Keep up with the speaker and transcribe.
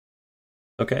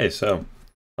Okay, so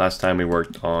last time we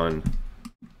worked on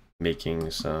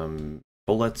making some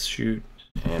bullets shoot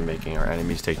and making our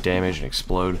enemies take damage and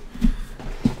explode.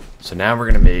 So now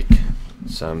we're going to make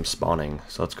some spawning.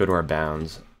 So let's go to our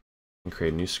bounds and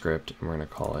create a new script, and we're going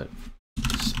to call it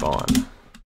spawn.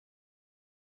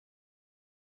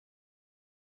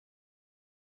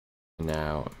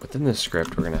 Now, within this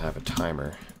script, we're going to have a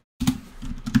timer.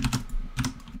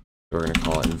 We're going to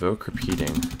call it invoke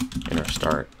repeating in our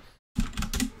start.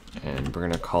 And we're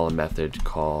going to call a method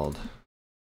called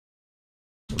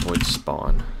void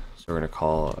spawn. So we're going to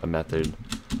call a method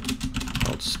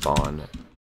called spawn.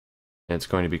 And it's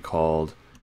going to be called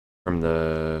from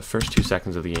the first 2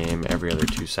 seconds of the game every other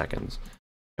 2 seconds.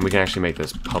 And we can actually make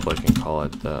this public and call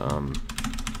it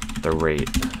the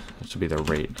rate. This will be the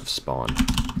rate of spawn,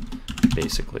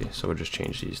 basically. So we'll just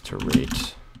change these to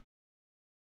rate.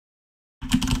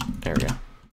 There we go.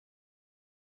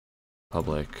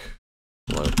 Public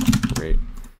float rate.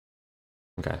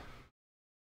 Okay.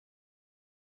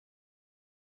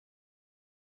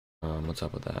 What's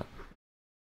up with that?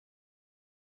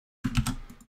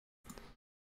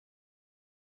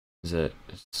 Is it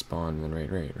spawn and then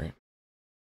rate, right?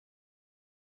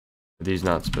 Are these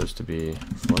not supposed to be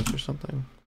floats or something?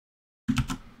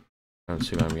 I don't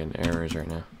see why I'm getting errors right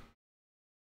now.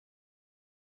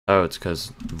 Oh, it's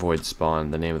because void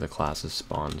spawn, the name of the class is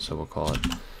spawn, so we'll call it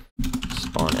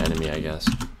spawn enemy, I guess.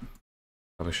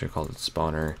 Probably should have called it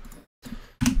spawner.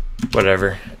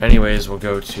 Whatever. Anyways, we'll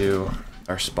go to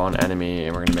our spawn enemy,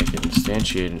 and we're going to make it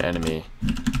instantiate an enemy,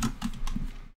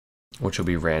 which will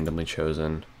be randomly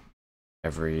chosen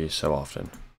every so often.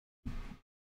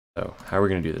 So, how are we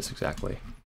going to do this exactly?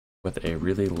 With a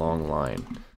really long line.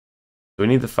 So we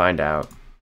need to find out a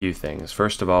few things.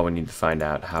 First of all, we need to find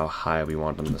out how high we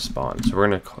want them to spawn. So we're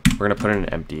gonna put in an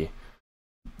empty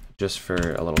just for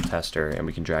a little tester, and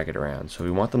we can drag it around. So we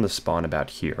want them to spawn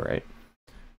about here, right?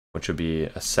 Which would be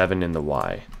a 7 in the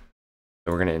Y.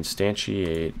 So we're going to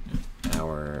instantiate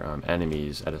our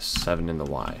enemies at a 7 in the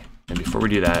Y. And before we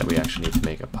do that, we actually need to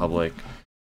make a public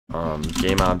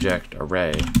game object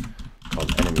array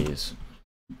called enemies.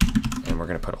 And we're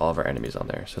going to put all of our enemies on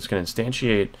there. So it's going to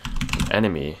instantiate an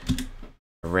enemy,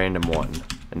 a random one.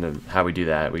 And then how we do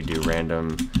that, we do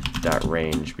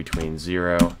random.range between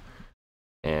 0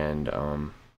 and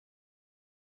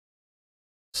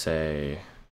say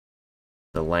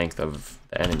the length of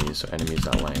the enemies, so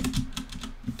enemies.length.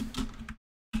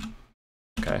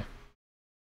 Okay.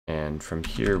 And from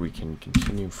here we can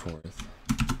continue forth.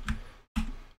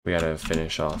 We gotta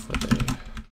finish off with a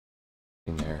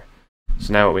thing there.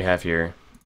 So now what we have here,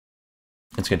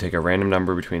 it's gonna take a random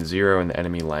number between 0 and the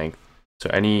enemy length.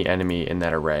 So any enemy in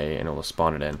that array, and it will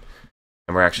spawn it in.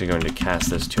 And we're actually going to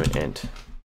cast this to an int.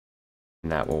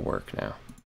 And that will work now.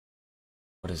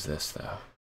 What is this though?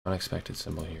 Unexpected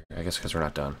symbol here. I guess because we're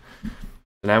not done. So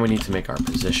now we need to make our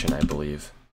position, I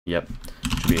believe. Yep.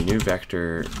 It should be a new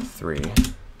vector 3.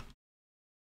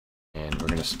 And we're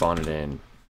going to spawn it in.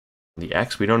 The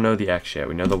x, we don't know the x yet.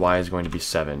 We know the y is going to be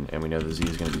 7, and we know the z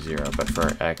is going to be 0. But for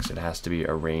our x, it has to be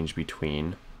a range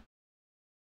between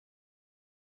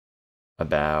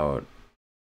about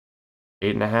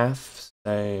 8.5,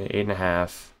 say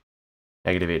 8.5,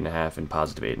 negative 8.5, and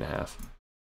positive 8.5.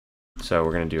 So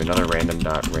we're going to do another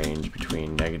random.range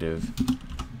between negative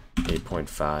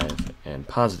 8.5 and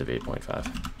positive 8.5.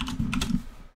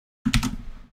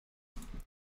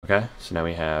 Okay, so now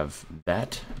we have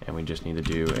that, and we just need to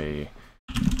do a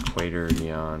equator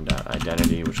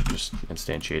neon.identity, which will just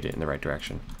instantiate it in the right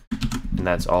direction. And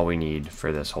that's all we need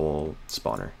for this whole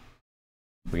spawner.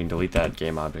 We can delete that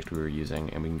game object we were using,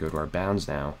 and we can go to our bounds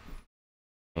now,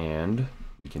 and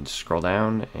we can scroll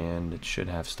down, and it should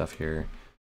have stuff here.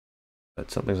 But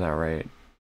something's not right.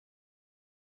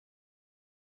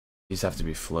 These have to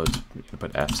be floats. You can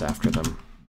put F's after them.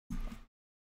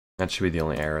 That should be the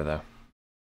only error, though.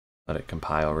 Let it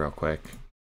compile real quick.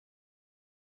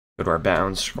 Go to our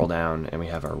bounds, scroll down, and we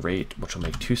have our rate, which will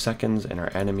make 2 seconds, and our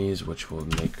enemies, which will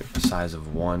make a size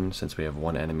of 1, since we have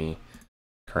 1 enemy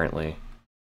currently.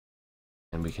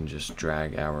 And we can just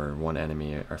drag our 1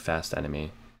 enemy, our fast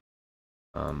enemy,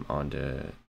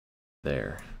 onto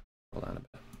there. Hold on a bit.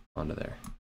 Onto there.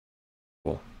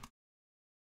 Cool.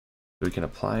 So we can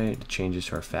apply the changes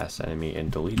to our fast enemy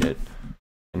and delete it.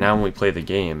 And now when we play the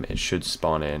game, it should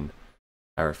spawn in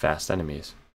our fast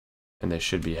enemies. And they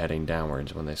should be heading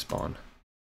downwards when they spawn.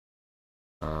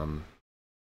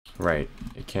 Right.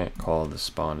 It can't call the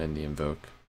spawn in the invoke.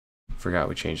 Forgot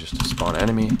we changed this to spawn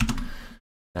enemy.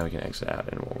 Now we can exit out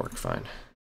and it will work fine.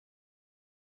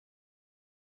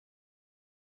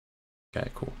 Okay,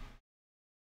 cool.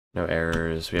 No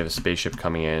errors. We have a spaceship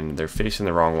coming in. They're facing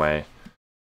the wrong way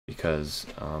because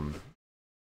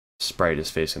sprite is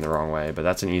facing the wrong way, but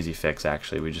that's an easy fix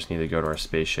actually. We just need to go to our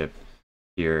spaceship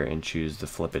here and choose to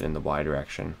flip it in the Y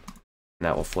direction. And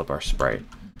that will flip our sprite.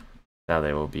 Now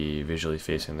they will be visually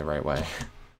facing the right way.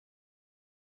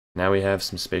 Now we have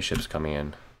some spaceships coming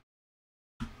in.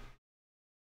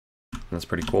 That's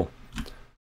pretty cool.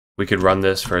 We could run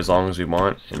this for as long as we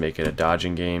want and make it a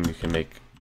dodging game. You can make,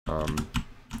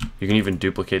 you can even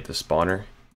duplicate the spawner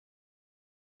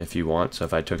if you want. So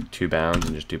if I took 2 bounds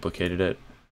and just duplicated it,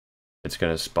 it's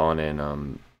going to spawn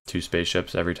in 2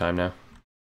 spaceships every time now.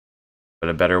 But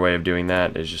a better way of doing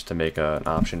that is just to make an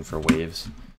option for waves.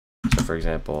 So for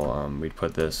example, we'd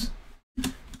put this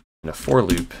in a for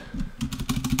loop,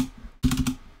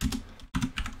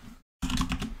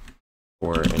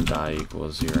 for and I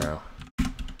equals 0.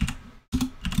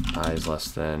 I is less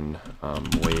than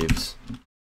waves,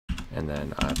 and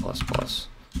then I plus plus.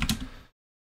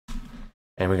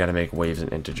 And we got to make waves an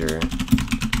integer.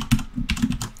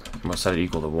 And we'll set it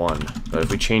equal to 1. But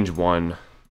if we change 1,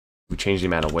 we change the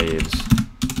amount of waves,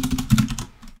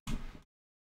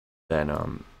 then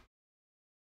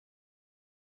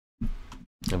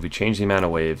if we change the amount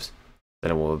of waves,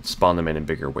 then it will spawn them in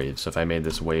bigger waves. So if I made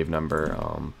this wave number,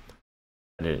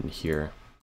 I did it in here.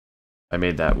 I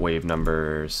made that wave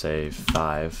number, say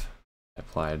 5,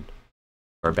 applied,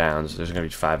 or bounds. There's going to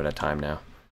be 5 at a time now,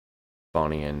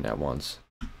 spawning in at once.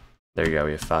 There you go,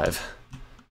 we have 5.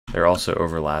 They're also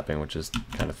overlapping, which is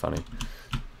kind of funny.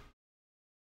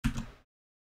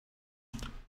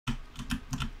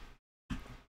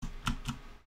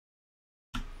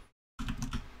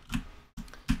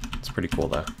 It's pretty cool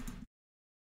though.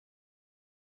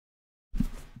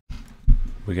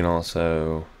 We can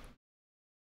also,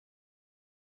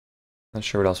 not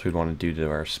sure what else we'd want to do to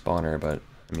our spawner, but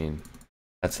I mean,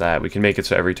 that's that. We can make it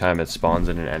so every time it spawns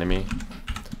in an enemy,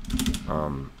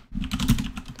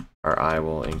 our eye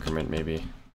will increment maybe.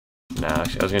 Nah,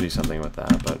 actually, I was going to do something with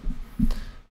that, but I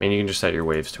mean, you can just set your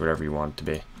waves to whatever you want it to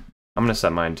be. I'm going to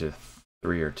set mine to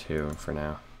 3 or 2 for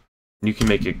now. And you can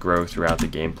make it grow throughout the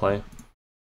gameplay.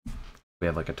 We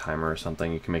have like a timer or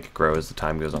something, you can make it grow as the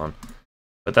time goes on.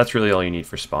 But that's really all you need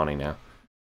for spawning now.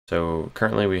 So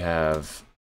currently we have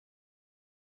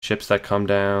ships that come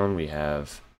down, we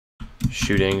have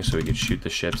shooting, so we could shoot the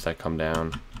ships that come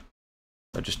down.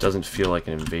 It just doesn't feel like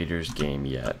an invaders game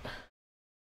yet,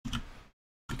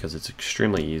 because it's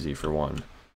extremely easy for one.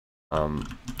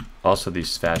 Also,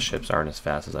 these fast ships aren't as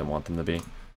fast as I want them to be.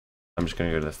 I'm just going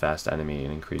to go to the fast enemy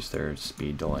and increase their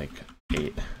speed to like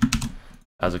 8.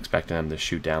 I was expecting them to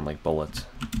shoot down like bullets.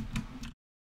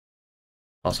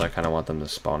 Also, I kind of want them to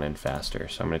spawn in faster,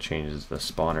 so I'm going to change the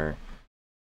spawner,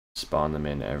 spawn them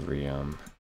in every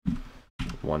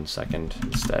 1 second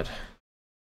instead.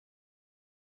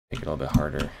 Make it a little bit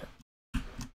harder. I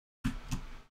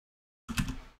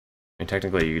mean,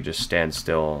 technically you could just stand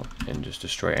still and just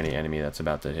destroy any enemy that's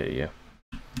about to hit you.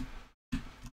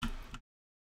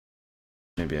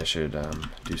 Maybe I should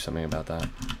do something about that.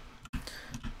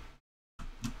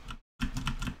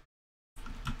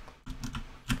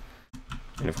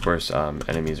 And of course,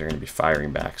 enemies are going to be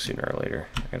firing back sooner or later.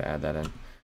 I gotta add that in.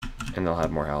 And they'll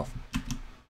have more health.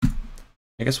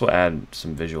 I guess we'll add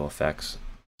some visual effects.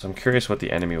 So I'm curious what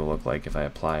the enemy will look like if I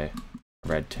apply a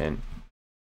red tint.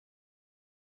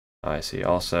 Oh, I see.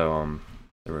 Also,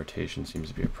 the rotation seems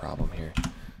to be a problem here.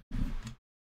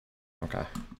 Okay.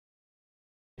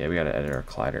 Yeah, we gotta edit our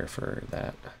collider for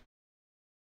that.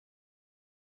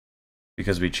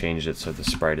 Because we changed it so the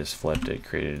sprite is flipped, it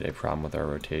created a problem with our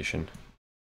rotation.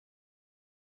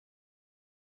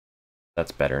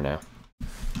 That's better now.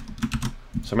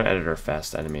 So I'm gonna edit our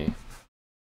fast enemy.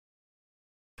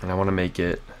 And I want to make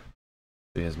it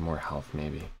so he has more health,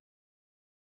 maybe.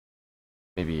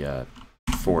 Maybe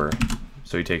 4.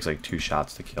 So he takes like 2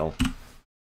 shots to kill.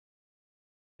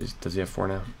 Does he have 4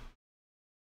 now?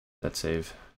 That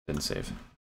save? Didn't save.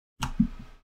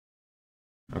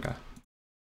 Okay.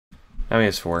 Now he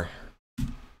has 4.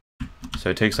 So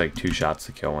it takes like 2 shots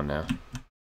to kill one now.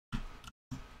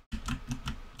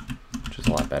 Which is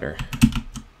a lot better.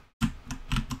 I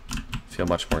feel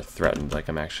much more threatened, like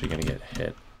I'm actually going to get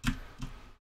hit.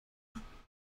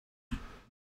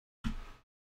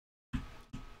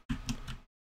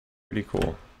 Pretty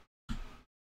cool.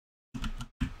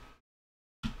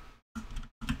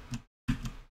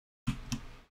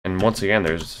 And once again,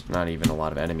 there's not even a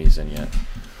lot of enemies in yet.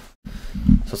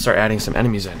 So let's start adding some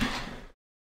enemies in.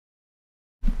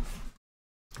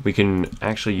 We can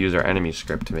actually use our enemy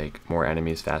script to make more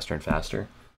enemies faster and faster.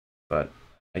 But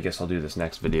I guess I'll do this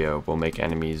next video. We'll make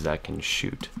enemies that can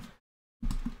shoot.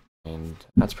 And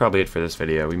that's probably it for this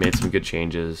video. We made some good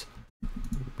changes.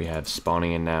 We have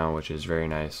spawning in now, which is very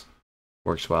nice.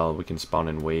 Works well. We can spawn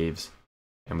in waves,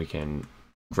 and we can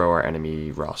grow our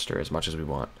enemy roster as much as we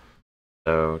want.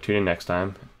 So tune in next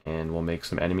time, and we'll make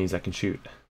some enemies that can shoot.